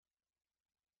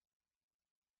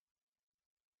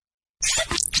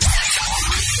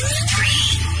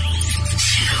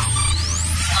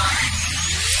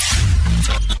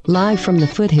Live from the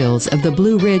foothills of the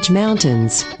Blue Ridge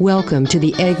Mountains, welcome to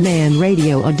the Eggman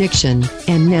Radio Addiction.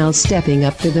 And now stepping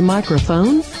up to the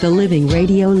microphone, the living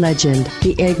radio legend,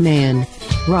 the Eggman,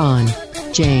 Ron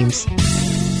James.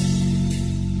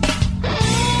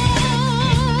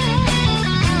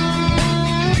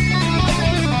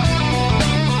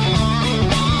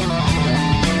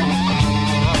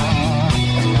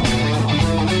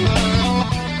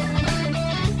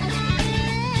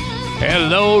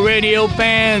 Hello, radio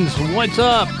fans. What's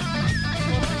up?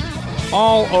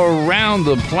 All around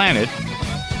the planet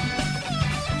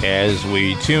as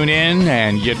we tune in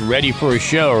and get ready for a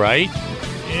show, right?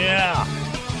 Yeah.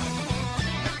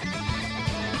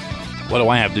 What do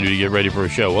I have to do to get ready for a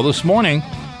show? Well, this morning,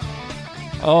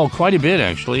 quite a bit,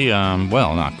 actually.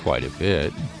 Well, not quite a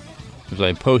bit. As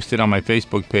I posted on my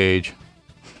Facebook page,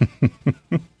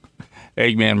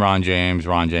 Eggman, Ron James,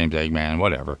 Eggman,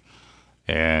 whatever.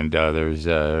 And there's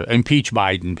Impeach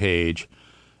Biden page,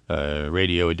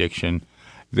 Radio Addiction.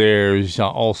 There's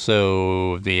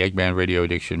also the Eggman Radio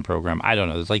Addiction program. I don't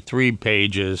know. There's like 3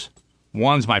 pages.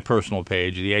 One's my personal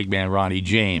page, the Eggman Ronnie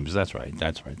James. That's right.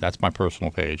 That's my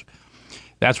personal page.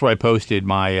 That's where I posted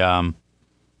my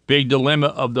big dilemma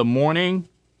of the morning.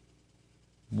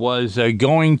 Was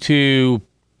going to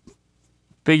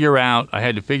figure out, I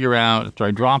had to figure out after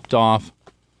I dropped off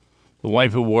the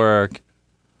wife at work.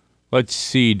 Let's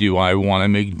see, do I want a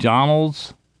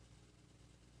McDonald's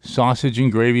sausage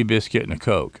and gravy biscuit and a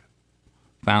Coke?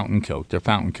 Fountain Coke. Their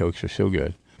fountain Cokes are so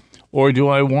good. Or do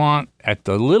I want, at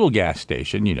the little gas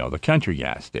station, you know, the country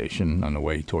gas station on the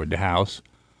way toward the house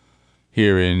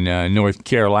here in North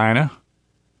Carolina,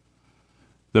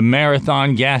 the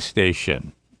Marathon gas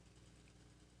station,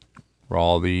 where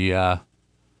all the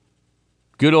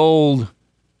good old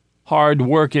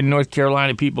hard-working North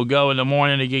Carolina people go in the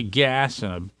morning to get gas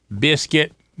and a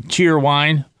biscuit, cheer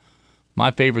wine, my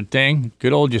favorite thing.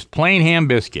 Good old just plain ham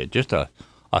biscuit. Just a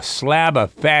slab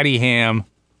of fatty ham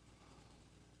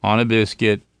on a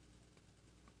biscuit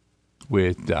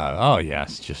with,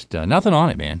 just nothing on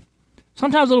it, man.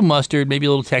 Sometimes a little mustard, maybe a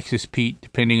little Texas Pete,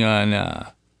 depending on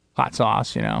hot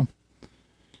sauce, you know.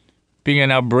 Depending on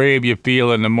how brave you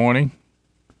feel in the morning.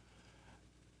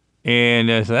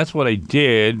 And so that's what I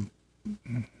did.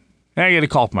 I get a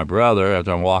call from my brother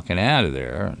after I'm walking out of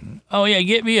there. Oh, yeah,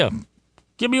 give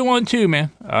me one too,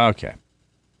 man. Okay.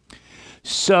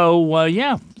 So,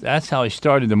 that's how I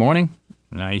started the morning.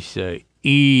 Nice,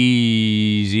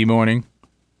 easy morning.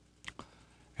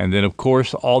 And then, of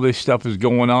course, all this stuff is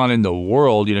going on in the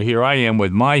world. You know, here I am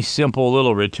with my simple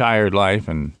little retired life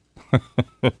and,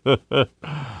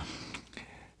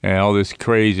 and all this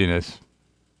craziness.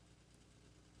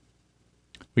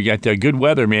 We got good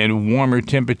weather, man. Warmer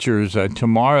temperatures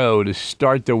tomorrow to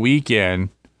start the weekend.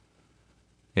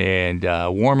 And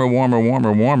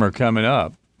warmer coming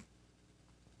up.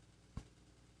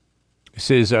 This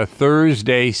is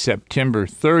Thursday, September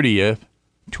 30th,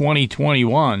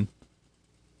 2021.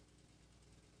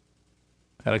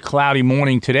 Had a cloudy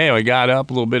morning today. I got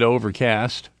up a little bit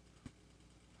overcast.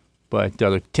 But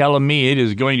they're telling me it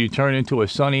is going to turn into a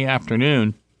sunny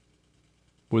afternoon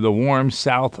with a warm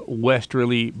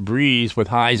southwesterly breeze with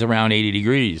highs around 80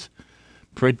 degrees.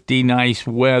 Pretty nice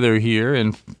weather here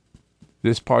in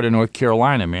this part of North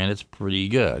Carolina, man. It's pretty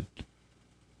good.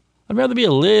 I'd rather be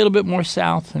a little bit more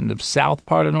south in the south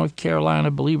part of North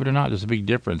Carolina. Believe it or not, there's a big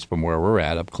difference from where we're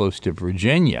at, up close to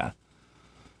Virginia.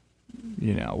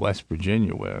 You know, West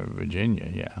Virginia,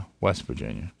 West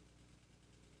Virginia.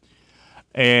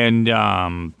 And,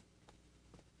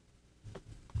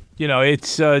 you know,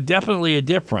 it's definitely a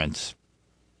difference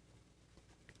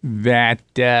that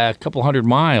a couple hundred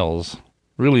miles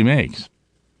really makes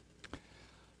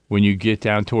when you get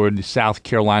down toward the South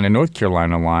Carolina, North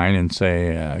Carolina line and,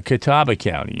 say, Catawba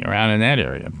County, around in that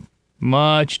area.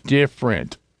 Much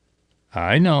different.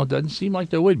 I know, it doesn't seem like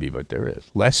there would be, but there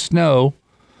is. Less snow,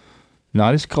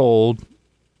 not as cold.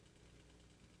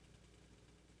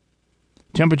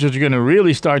 Temperatures are going to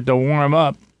really start to warm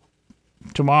up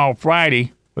tomorrow,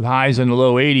 Friday, with highs in the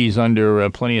low 80s under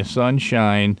plenty of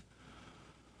sunshine.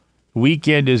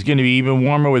 Weekend is going to be even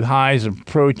warmer with highs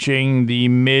approaching the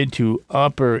mid to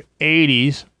upper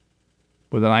 80s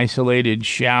with an isolated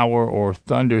shower or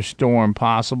thunderstorm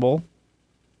possible.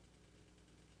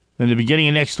 Then the beginning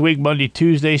of next week, Monday,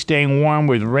 Tuesday, staying warm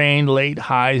with rain, late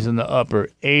highs in the upper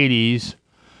 80s.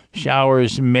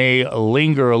 Showers may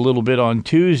linger a little bit on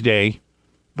Tuesday,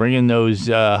 bringing those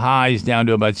highs down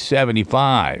to about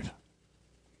 75.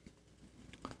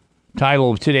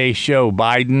 Title of today's show,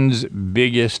 Biden's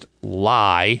Biggest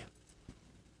Lie.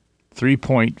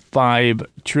 $3.5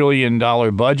 trillion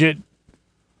budget.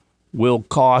 will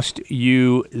cost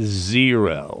you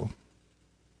zero.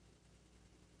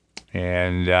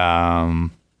 And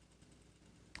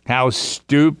how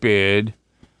stupid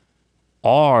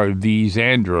are these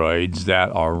androids that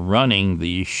are running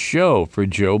the show for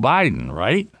Joe Biden,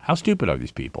 right? How stupid are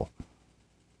these people?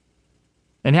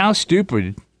 And how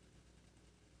stupid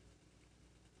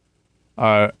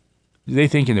are they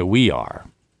thinking that we are?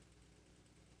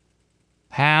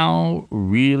 How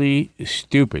really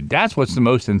stupid. That's what's the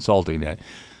most insulting.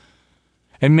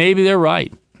 And maybe they're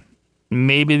right.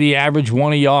 Maybe the average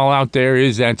one of y'all out there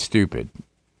is that stupid.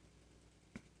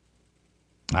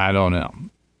 I don't know.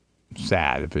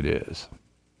 Sad if it is.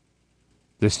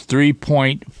 This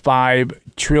 $3.5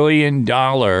 trillion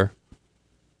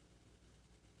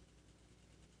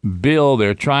bill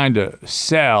they're trying to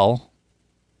sell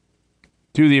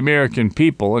to the American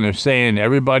people, and they're saying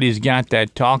everybody's got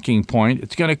that talking point.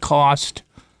 It's going to cost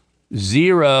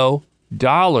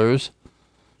 $0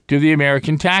 to the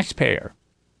American taxpayer.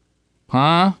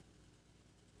 Huh?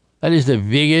 That is the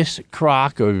biggest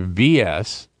crock of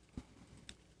BS.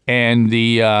 And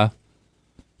the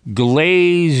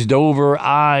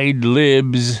glazed-over-eyed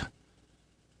libs,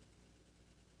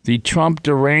 the Trump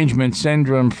derangement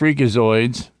syndrome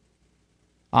freakazoids,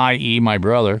 i.e. my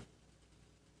brother,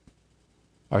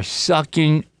 are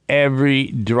sucking every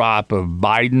drop of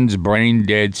Biden's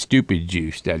brain-dead stupid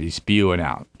juice that he's spewing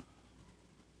out.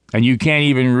 And you can't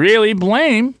even really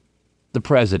blame the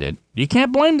president. You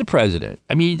can't blame the president.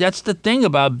 I mean, that's the thing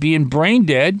about being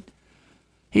brain-dead.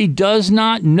 He does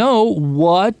not know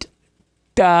what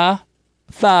the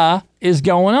is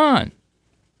going on.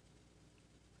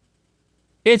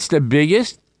 It's the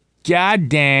biggest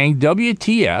goddamn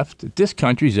WTF that this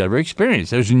country's ever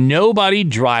experienced. There's nobody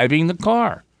driving the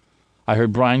car. I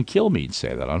heard Brian Kilmeade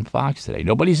say that on Fox today.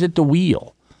 Nobody's at the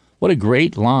wheel. What a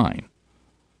great line.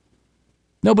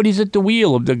 Nobody's at the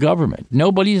wheel of the government.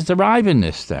 Nobody's driving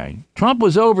this thing. Trump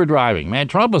was overdriving, man.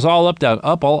 Trump was all up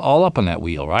on that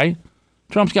wheel, right?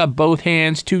 Trump's got both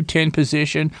hands, 210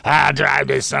 position. I'll drive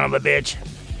this son of a bitch.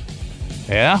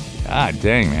 Yeah? God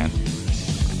dang, man.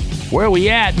 Where are we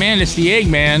at, man? It's the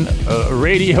Eggman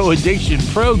Radio Addiction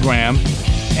Program.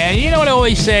 And you know what I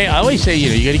always say? I always say, you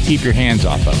got to keep your hands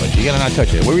off of it. You got to not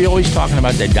touch it. We were always talking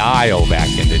about the dial back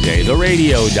in the day, the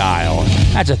radio dial.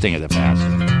 That's a thing of the past.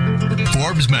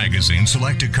 Forbes magazine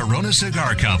selected Corona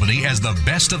Cigar Company as the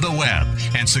best of the web,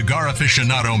 and Cigar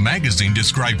Aficionado magazine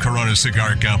described Corona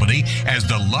Cigar Company as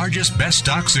the largest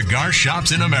best-stocked cigar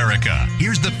shops in America.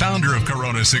 Here's the founder of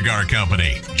Corona Cigar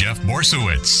Company, Jeff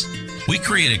Borsowitz. We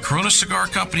created Corona Cigar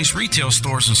Company's retail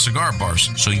stores and cigar bars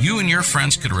so you and your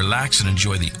friends could relax and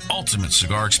enjoy the ultimate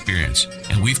cigar experience.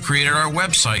 And we've created our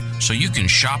website so you can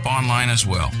shop online as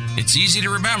well. It's easy to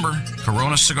remember,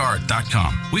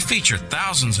 coronacigar.com. We feature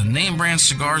thousands of name brand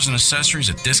cigars and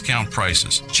accessories at discount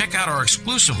prices. Check out our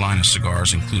exclusive line of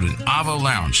cigars including Avo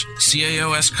Lounge,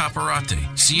 CAO Escaparate,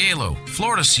 Cielo,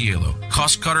 Florida Cielo,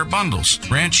 Cost Cutter Bundles,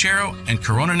 Ranchero, and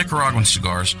Corona Nicaraguan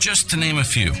cigars, just to name a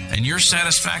few. And your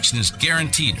satisfaction is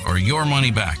guaranteed or your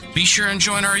money back. Be sure and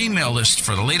join our email list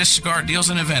for the latest cigar deals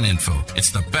and event info.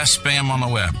 It's the best spam on the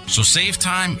web. So save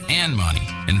time and money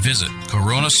and visit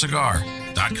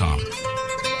coronacigar.com.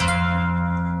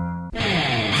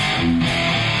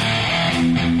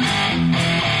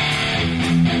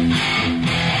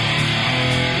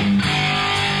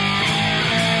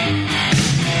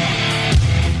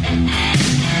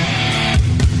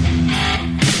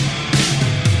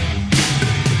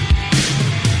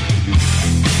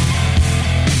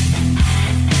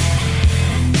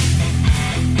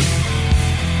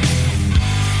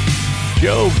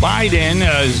 Joe Biden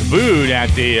is booed at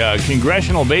the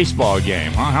congressional baseball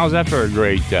game. Huh? How's that for a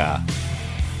great headline?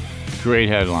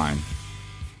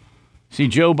 See,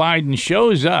 Joe Biden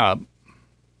shows up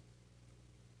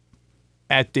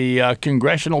at the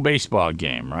congressional baseball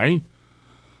game, right?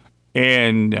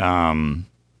 And, the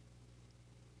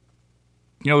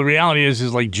reality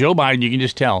is like Joe Biden, you can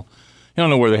just tell. You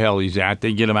don't know where the hell he's at.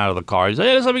 They get him out of the car. He's like,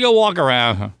 hey, just let me go walk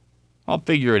around. I'll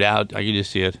figure it out. I can just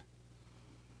see it.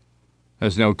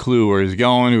 There's no clue where he's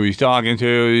going, who he's talking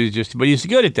to. But he's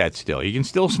good at that still. He can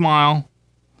still smile,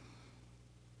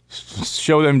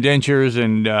 show them dentures,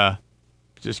 and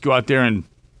just go out there and,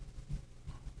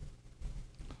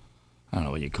 I don't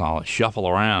know what you call it, shuffle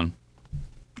around,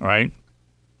 right?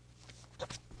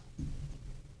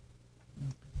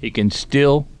 He can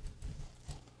still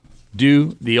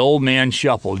do the old man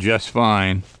shuffle just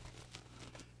fine.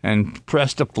 And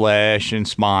press the flesh and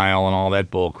smile and all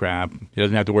that bull crap. He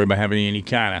doesn't have to worry about having any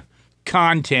kind of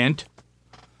content.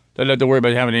 Doesn't have to worry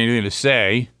about having anything to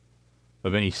say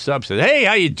of any substance. Hey,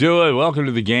 how you doing? Welcome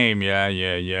to the game.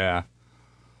 Yeah.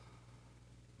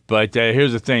 But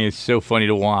here's the thing. It's so funny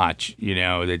to watch,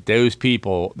 that those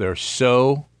people, they're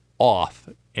so off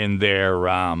in their,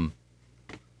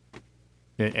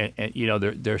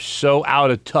 they're so out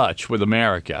of touch with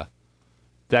America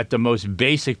that the most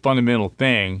basic fundamental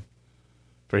thing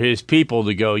for his people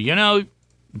to go,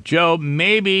 Joe,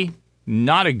 maybe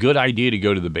not a good idea to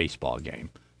go to the baseball game.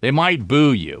 They might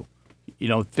boo you.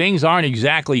 Things aren't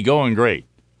exactly going great.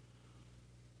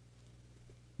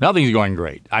 Nothing's going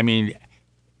great. I mean,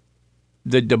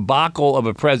 the debacle of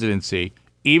a presidency,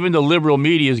 even the liberal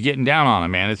media is getting down on him,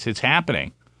 man. It's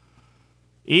happening.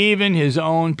 Even his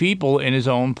own people in his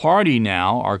own party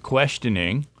now are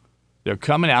questioning. They're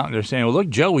coming out and they're saying, well, look,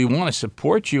 Joe, we want to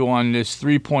support you on this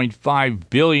 $3.5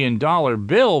 billion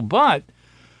bill, but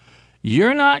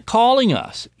you're not calling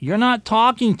us. You're not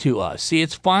talking to us. See,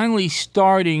 it's finally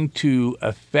starting to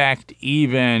affect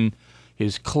even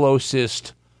his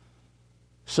closest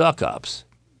suck-ups.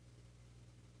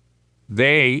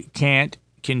 They can't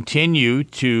continue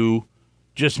to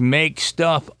just make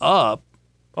stuff up.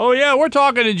 Oh, yeah, we're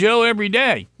talking to Joe every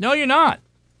day. No, you're not.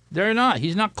 They're not.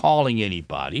 He's not calling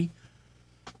anybody.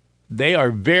 They are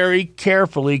very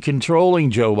carefully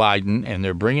controlling Joe Biden, and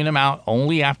they're bringing him out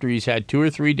only after he's had 2 or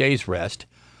 3 days rest.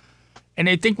 And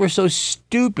they think we're so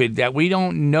stupid that we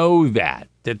don't know that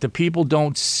the people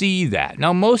don't see that.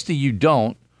 Now, most of you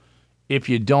don't if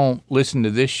you don't listen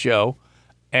to this show,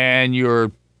 and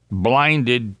you're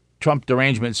blinded Trump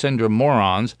derangement syndrome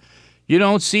morons. You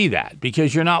don't see that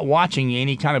because you're not watching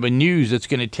any kind of a news that's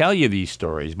going to tell you these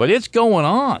stories. But it's going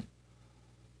on.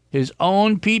 His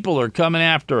own people are coming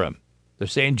after him. They're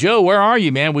saying, Joe, where are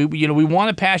you, man? We want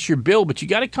to pass your bill, but you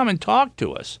got to come and talk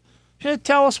to us. You got to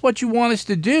tell us what you want us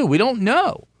to do. We don't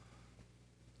know.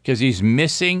 Because he's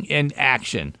missing in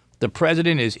action. The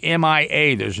president is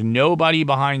MIA. There's nobody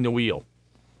behind the wheel.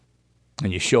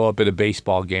 And you show up at a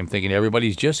baseball game thinking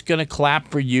everybody's just going to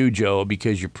clap for you, Joe,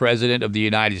 because you're president of the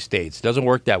United States. It doesn't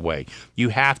work that way. You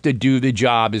have to do the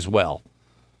job as well.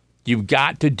 You've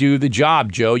got to do the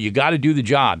job, Joe. You got to do the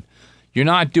job. You're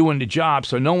not doing the job,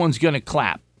 so no one's going to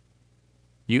clap.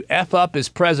 You F up as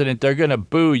president, they're going to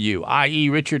boo you, i.e.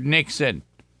 Richard Nixon.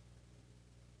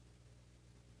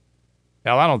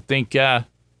 Now, I don't think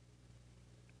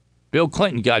Bill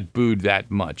Clinton got booed that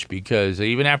much because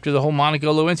even after the whole Monica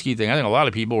Lewinsky thing, I think a lot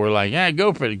of people were like, yeah,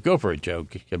 go for it, Joe.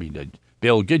 I mean,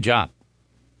 Bill, good job.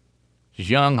 She's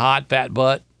young, hot, fat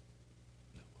butt.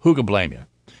 Who could blame you?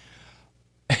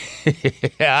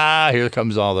 Here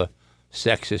comes all the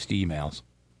sexist emails.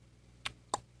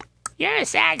 You're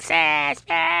sexist.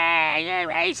 You're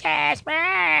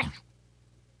racist.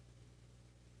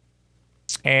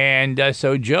 And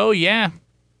so Joe,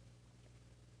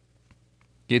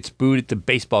 gets booed at the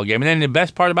baseball game. And then the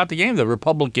best part about the game, the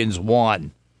Republicans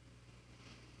won.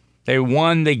 They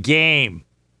won the game.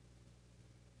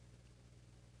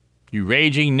 You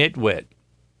raging nitwit.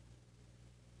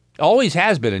 Always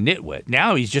has been a nitwit.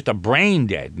 Now he's just a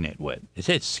brain-dead nitwit.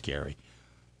 It's scary.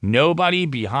 Nobody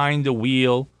behind the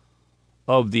wheel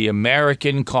of the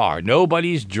American car.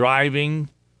 Nobody's driving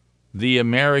the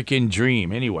American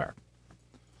dream anywhere.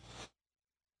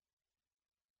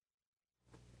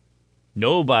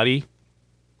 Nobody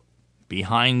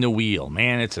behind the wheel.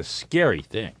 Man, it's a scary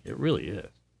thing. It really is.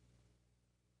 It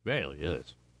really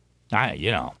is.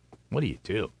 What do you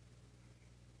do?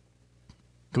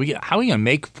 How are we going to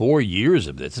make 4 years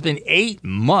of this? It's been 8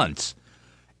 months,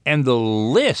 and the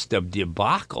list of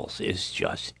debacles is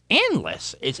just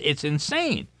endless. It's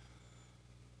insane.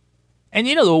 And,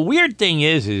 the weird thing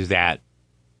is that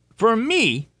for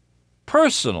me,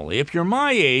 personally, if you're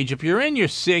my age, if you're in your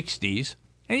 60s,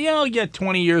 and you get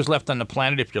 20 years left on the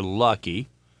planet if you're lucky,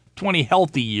 20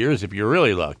 healthy years if you're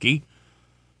really lucky,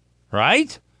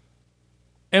 right?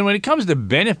 And when it comes to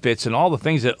benefits and all the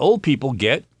things that old people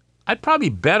get, I'd probably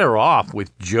be better off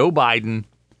with Joe Biden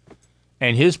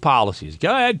and his policies.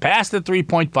 Go ahead, pass the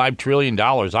 $3.5 trillion.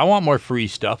 I want more free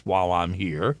stuff while I'm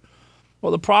here.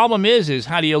 Well, the problem is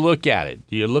how do you look at it?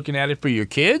 Are you looking at it for your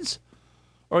kids?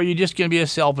 Or are you just going to be a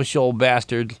selfish old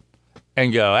bastard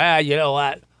and go, you know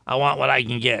what? I want what I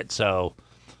can get. So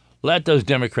let those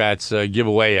Democrats give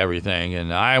away everything,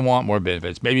 and I want more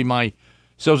benefits. Maybe my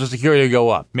Social Security will go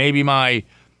up. Maybe my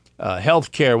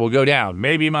health care will go down.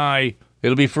 Maybe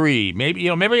it'll be free. Maybe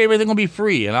everything will be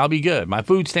free and I'll be good. My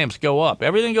food stamps go up.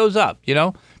 Everything goes up,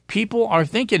 People are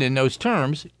thinking in those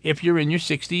terms if you're in your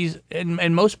 60s,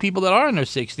 and most people that are in their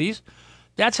 60s,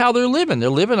 that's how they're living. They're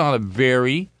living on a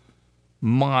very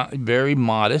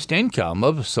modest income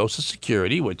of Social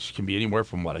Security, which can be anywhere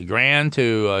from $1,000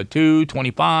 to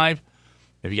 $225.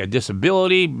 If you got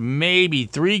disability, maybe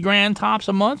 $3,000 tops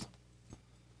a month.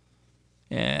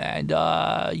 And,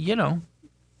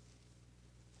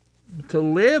 to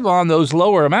live on those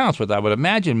lower amounts, what I would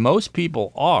imagine most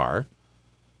people are,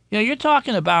 you're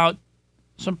talking about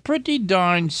some pretty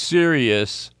darn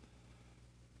serious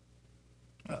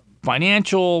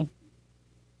financial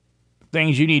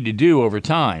things you need to do over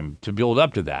time to build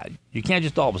up to that. You can't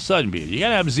just all of a sudden be. You got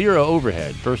to have zero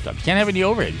overhead, first up. You can't have any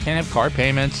overhead. You can't have car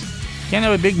payments. You can't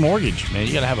have a big mortgage, man.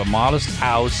 You got to have a modest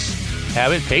house,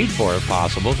 have it paid for if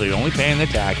possible, so you're only paying the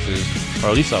taxes, or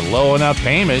at least a low enough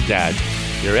payment that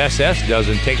your SS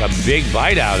doesn't take a big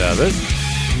bite out of it.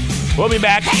 We'll be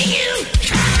back. Hey, you!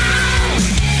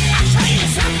 I'll tell you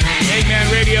something. Eggman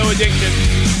Radio Addiction.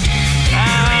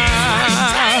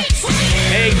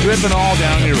 Egg dripping all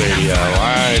down your radio.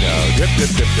 I know. Drip, drip,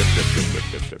 drip, drip, drip, drip,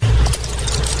 drip, drip, drip.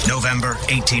 November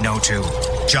 1802.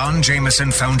 John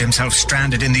Jameson found himself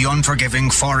stranded in the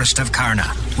unforgiving forest of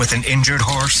Carna with an injured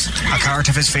horse, a cart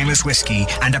of his famous whiskey,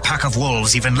 and a pack of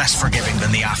wolves even less forgiving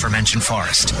than the aforementioned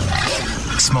forest.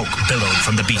 Smoke billowed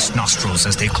from the beast's nostrils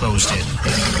as they closed in.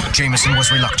 Jameson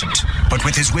was reluctant, but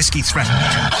with his whiskey threatened,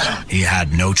 he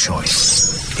had no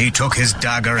choice. He took his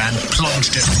dagger and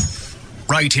plunged it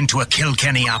right into a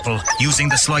Kilkenny apple, using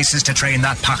the slices to train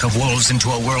that pack of wolves into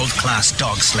a world-class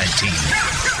dog sled team.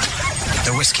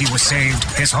 The whiskey was saved,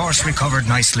 his horse recovered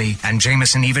nicely, and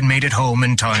Jameson even made it home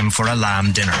in time for a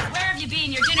lamb dinner. Where have you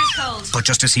been? Your dinner's cold. But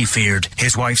just as he feared,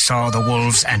 his wife saw the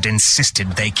wolves and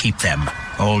insisted they keep them.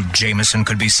 Old Jameson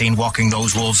could be seen walking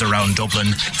those wolves around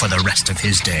Dublin for the rest of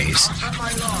his days.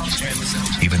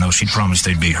 Even though she'd promised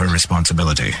they'd be her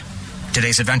responsibility.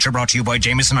 Today's adventure brought to you by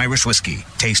Jameson Irish Whiskey.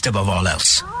 Taste above all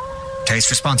else. Taste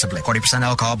responsibly. 40%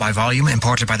 alcohol by volume.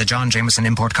 Imported by the John Jameson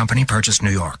Import Company. Purchased, New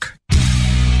York.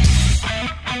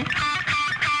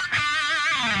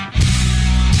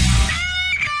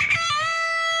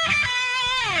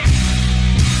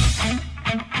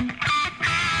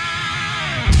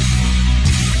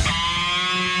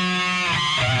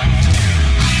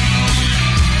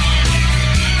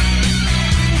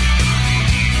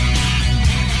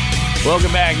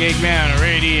 Welcome back, Eggman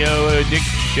Radio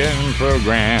Addiction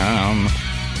Program.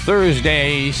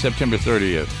 Thursday, September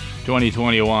 30th,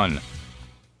 2021.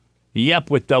 Yep,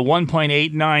 with the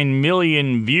 1.89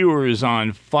 million viewers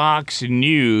on Fox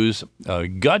News,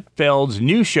 Gutfeld's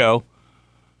new show,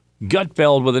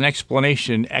 Gutfeld with an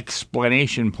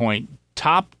exclamation point,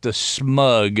 topped the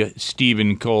smug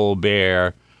Stephen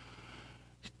Colbert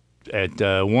at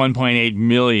 1.8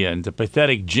 million. The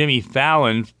pathetic Jimmy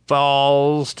Fallon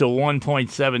falls to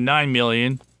 1.79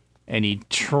 million, and he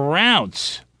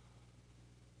trounced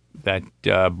that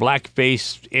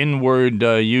blackface N-word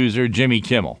user Jimmy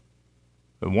Kimmel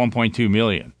at 1.2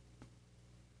 million.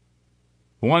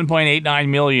 1.89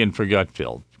 million for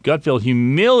Gutfeld. Gutfeld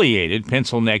humiliated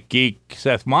pencil neck geek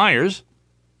Seth Meyers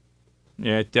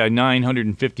at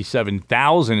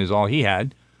 957,000 is all he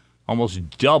had.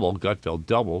 Almost double. Gutfeld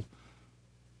doubled.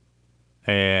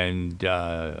 And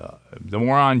the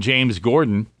moron James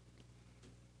Gordon,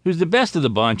 who's the best of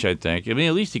the bunch, I think. I mean,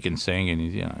 at least he can sing,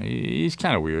 and he's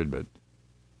kind of weird, but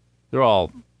they're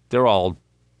all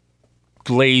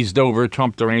glazed over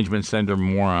Trump derangement center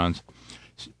morons,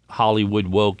 Hollywood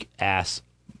woke ass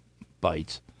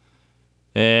bites.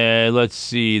 Let's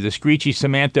see, the screechy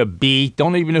Samantha Bee.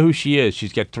 Don't even know who she is.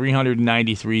 She's got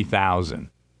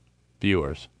 393,000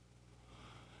 viewers.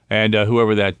 And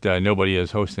whoever that nobody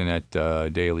is hosting that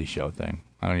Daily Show thing.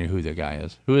 I don't know who that guy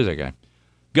is. Who is that guy?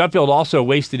 Gutfeld also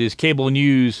wasted his cable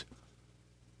news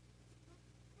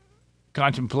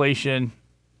contemplation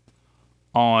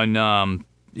on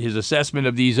his assessment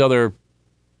of these other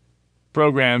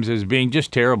programs as being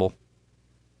just terrible.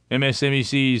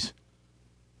 MSNBC's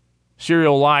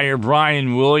serial liar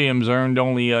Brian Williams earned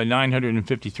only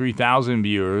 953,000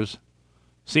 viewers.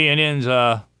 CNN's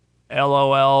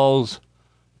LOL's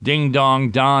Ding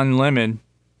Dong Don Lemon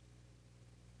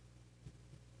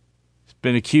has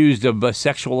been accused of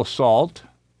sexual assault.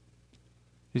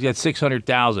 He's got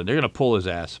 600,000. They're going to pull his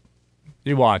ass.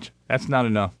 You watch. That's not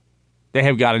enough. They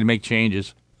have got to make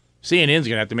changes. CNN's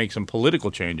going to have to make some political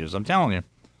changes. I'm telling you.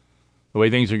 The way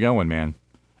things are going, man.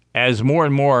 As more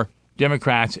and more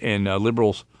Democrats and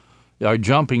liberals are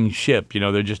jumping ship,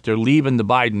 they're leaving the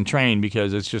Biden train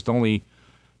because it's just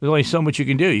there's only so much you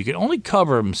can do. You can only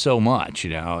cover them so much,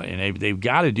 and they've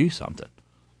got to do something.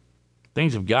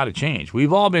 Things have got to change.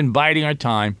 We've all been biding our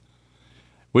time.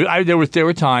 There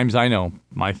were times, I know,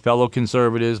 my fellow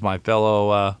conservatives, my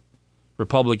fellow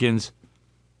Republicans,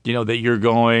 that you're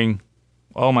going,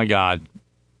 oh my God,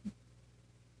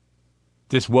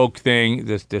 this woke thing,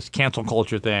 this cancel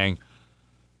culture thing,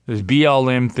 this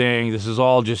BLM thing, this is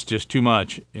all just too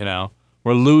much,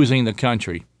 We're losing the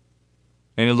country.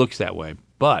 And it looks that way.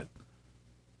 But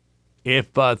if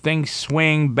things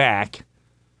swing back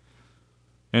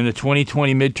in the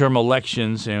 2020 midterm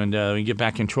elections and we get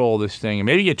back control of this thing, and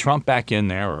maybe get Trump back in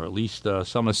there, or at least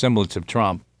some semblance of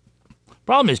Trump.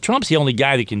 Problem is, Trump's the only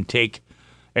guy that can take.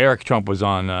 Eric Trump was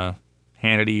on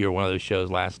Hannity or one of those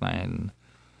shows last night, and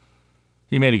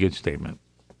he made a good statement.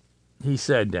 He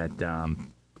said that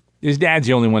his dad's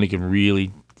the only one who can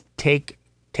really take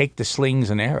the slings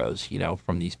and arrows,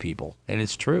 from these people. And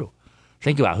it's true.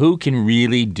 Think about who can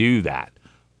really do that.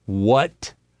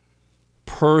 What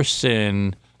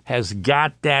person has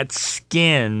got that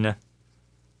skin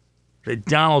that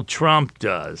Donald Trump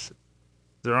does?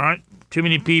 There aren't too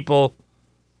many people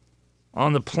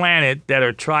on the planet that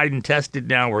are tried and tested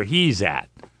now where he's at.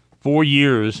 4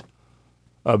 years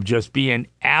of just being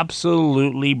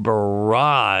absolutely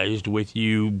barraged with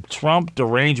you Trump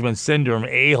derangement syndrome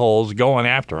a-holes going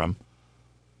after him,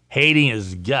 hating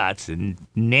his guts, and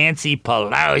Nancy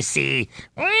Pelosi.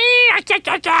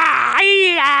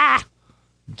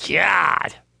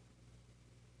 God.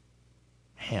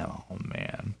 Oh,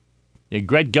 man. Yeah,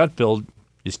 Greg Gutfeld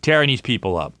is tearing these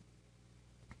people up.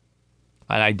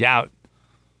 And I doubt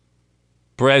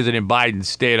President Biden's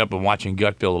staying up and watching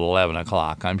Gutfeld at 11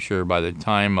 o'clock. I'm sure by the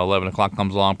time 11 o'clock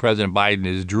comes along, President Biden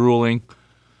is drooling.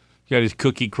 He got his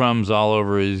cookie crumbs all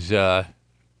over his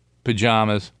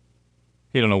pajamas.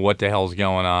 He don't know what the hell's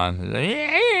going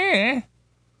on.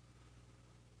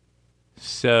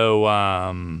 So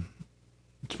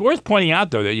it's worth pointing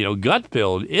out, though, that,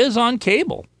 Gutfeld is on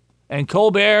cable. And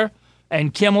Colbert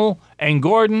and Kimmel and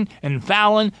Gordon and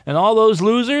Fallon and all those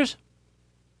losers,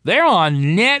 they're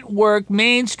on network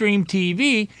mainstream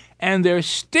TV, and they're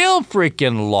still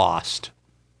freaking lost.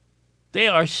 They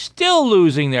are still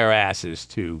losing their asses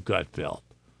to Gutfeld.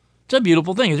 It's a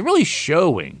beautiful thing. It's really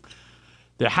showing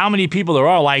that how many people there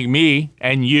are like me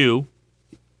and you,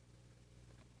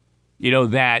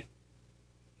 that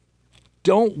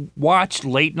don't watch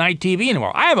late night TV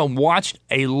anymore. I haven't watched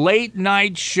a late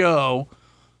night show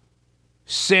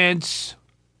since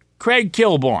Craig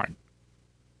Kilborn.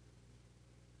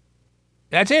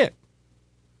 That's it.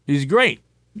 He's great.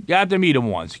 Got to meet him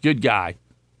once. Good guy.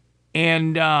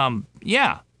 And, David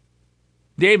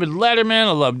Letterman.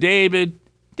 I love David.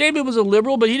 David was a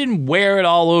liberal, but he didn't wear it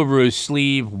all over his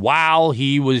sleeve while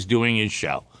he was doing his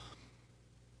show.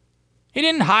 He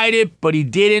didn't hide it, but he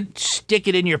didn't stick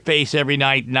it in your face every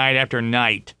night, night after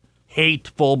night.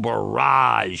 Hateful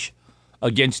barrage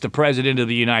against the President of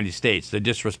the United States, the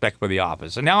disrespect for the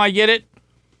office. And now I get it.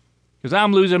 Because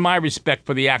I'm losing my respect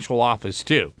for the actual office,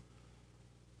 too.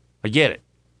 I get it.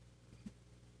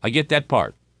 I get that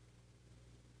part.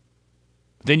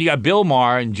 Then you got Bill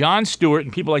Maher and Jon Stewart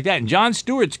and people like that. And Jon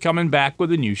Stewart's coming back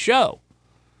with a new show.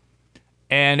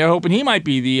 And they're hoping he might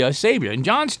be the savior. And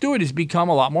Jon Stewart has become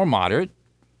a lot more moderate.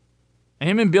 And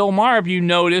him and Bill Maher, if you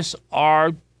notice,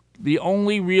 are the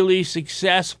only really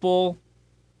successful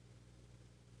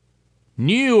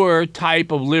newer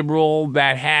type of liberal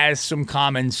that has some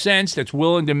common sense, that's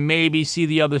willing to maybe see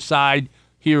the other side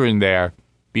here and there,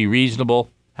 be reasonable,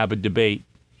 have a debate.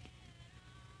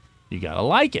 You gotta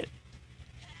like it.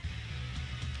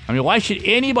 I mean, why should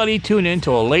anybody tune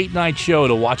into a late night show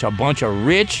to watch a bunch of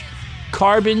rich,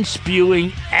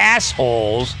 carbon-spewing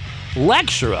assholes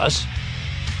lecture us,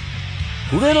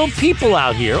 little people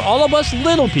out here, all of us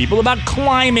little people, about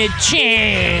climate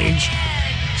change?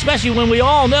 Especially when we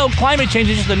all know climate change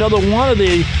is just another one of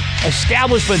the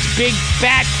establishment's big,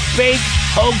 fat, fake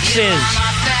hoaxes.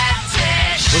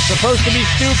 We're supposed to be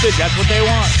stupid. That's what they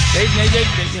want. They.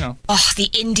 Oh, the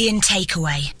Indian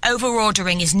takeaway.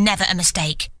 Over-ordering is never a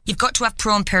mistake. You've got to have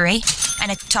prawn puree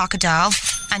and a taka dal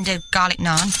and a garlic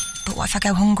naan. But what if I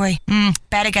go hungry?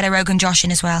 Better get a Rogan Josh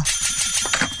in as well.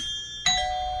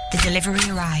 The delivery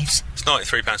arrives. It's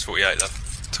 £93.48, love.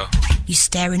 So. You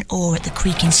stare in awe at the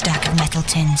creaking stack of metal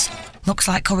tins. Looks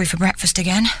like curry for breakfast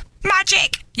again.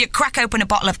 Magic! You crack open a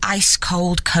bottle of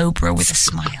ice-cold Cobra with a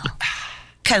smile.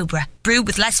 Cobra, brewed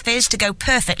with less fizz to go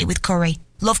perfectly with curry.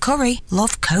 Love curry,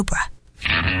 love Cobra.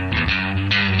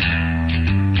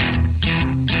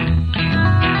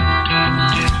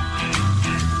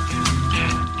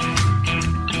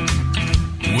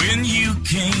 When you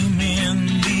came in,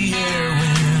 the air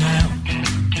went out,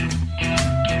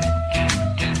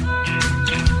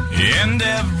 and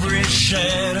every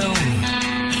shadow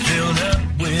filled up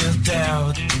with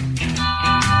doubt.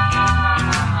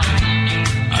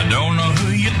 I don't know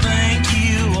who you think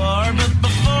you are, but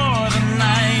before the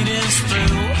night is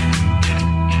through,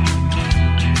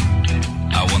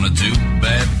 I want to do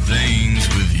bad things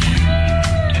with you.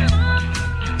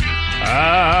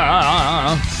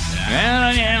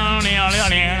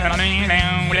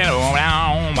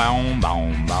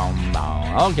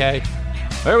 Okay.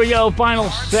 There we go. Final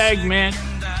segment.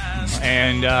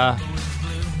 And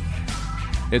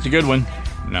it's a good one.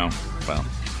 No. Well,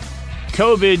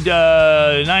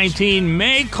 COVID-19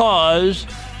 may cause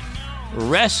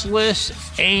restless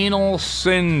anal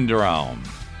syndrome.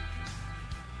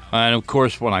 And, of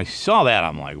course, when I saw that,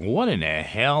 I'm like, what in the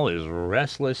hell is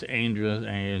restless anal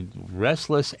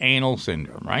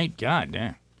syndrome, right? God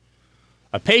damn.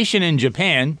 A patient in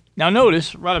Japan. Now,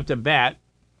 notice, right up the bat,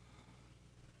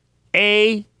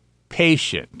 a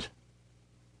patient.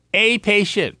 A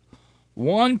patient.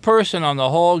 One person on the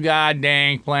whole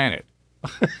goddamn planet.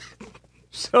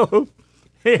 So,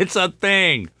 it's a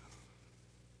thing.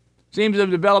 Seems to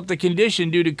have developed the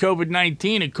condition due to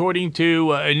COVID-19, according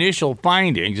to initial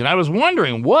findings. And I was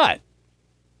wondering what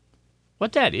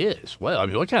that is. Well, I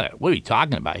mean, what are we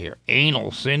talking about here?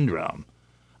 Anal syndrome.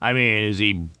 I mean, is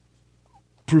he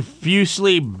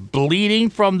profusely bleeding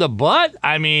from the butt?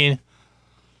 I mean,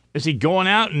 is he going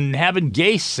out and having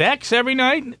gay sex every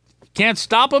night? Can't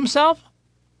stop himself?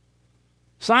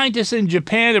 Scientists in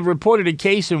Japan have reported a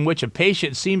case in which a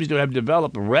patient seems to have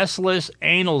developed restless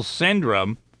anal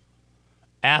syndrome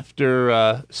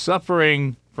after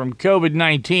suffering from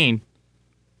COVID-19.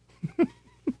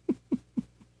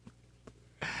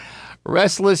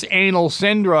 Restless anal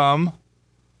syndrome.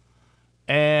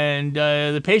 And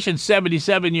the patient's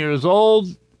 77 years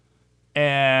old,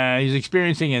 and he's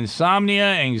experiencing insomnia,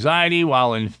 anxiety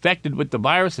while infected with the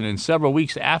virus, and in several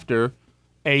weeks after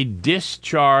a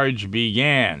discharge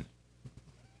began.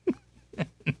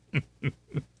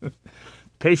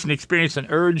 Patient experienced an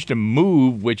urge to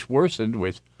move, which worsened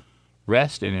with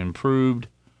rest and improved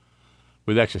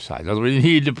with exercise. In other words, he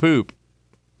needed to poop.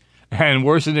 And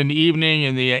worsened in the evening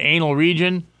in the anal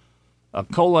region. A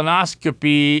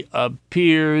colonoscopy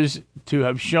appears to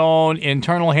have shown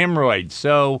internal hemorrhoids.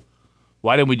 So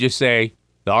why don't we just say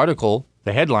the article,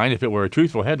 the headline, if it were a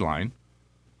truthful headline,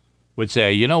 would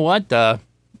say, you know what?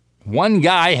 One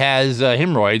guy has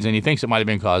hemorrhoids, and he thinks it might have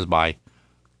been caused by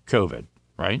COVID,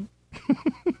 right?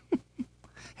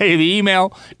 Hey, the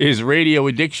email is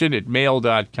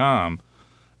radioaddiction@mail.com.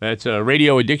 That's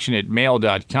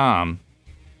radioaddiction@mail.com.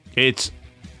 It's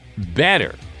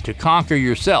better to conquer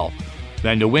yourself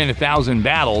than to win 1,000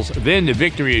 battles. Then the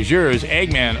victory is yours.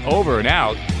 Eggman, over and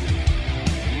out.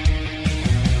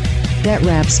 That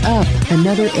wraps up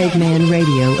another Eggman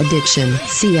Radio Addiction.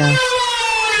 See ya.